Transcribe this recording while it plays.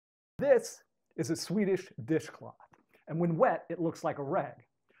This is a Swedish dishcloth, and when wet, it looks like a rag,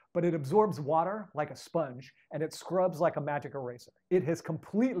 but it absorbs water like a sponge, and it scrubs like a magic eraser. It has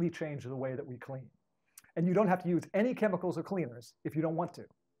completely changed the way that we clean. And you don't have to use any chemicals or cleaners if you don't want to.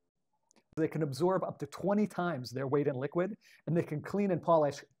 They can absorb up to 20 times their weight in liquid, and they can clean and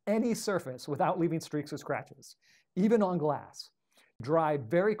polish any surface without leaving streaks or scratches, even on glass. Dry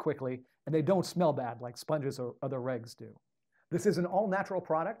very quickly, and they don't smell bad like sponges or other rags do. This is an all-natural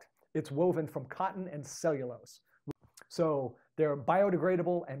product. It's woven from cotton and cellulose. So they're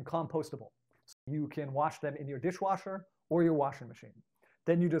biodegradable and compostable. So you can wash them in your dishwasher or your washing machine.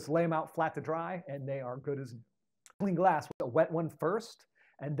 Then you just lay them out flat to dry, and they are good as new. Clean glass with a wet one first,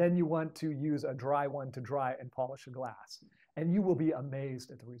 and then you want to use a dry one to dry and polish the glass. And you will be amazed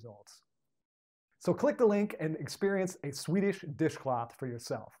at the results. So click the link and experience a Swedish dishcloth for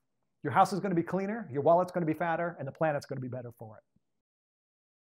yourself. Your house is going to be cleaner, your wallet's going to be fatter, and the planet's going to be better for it.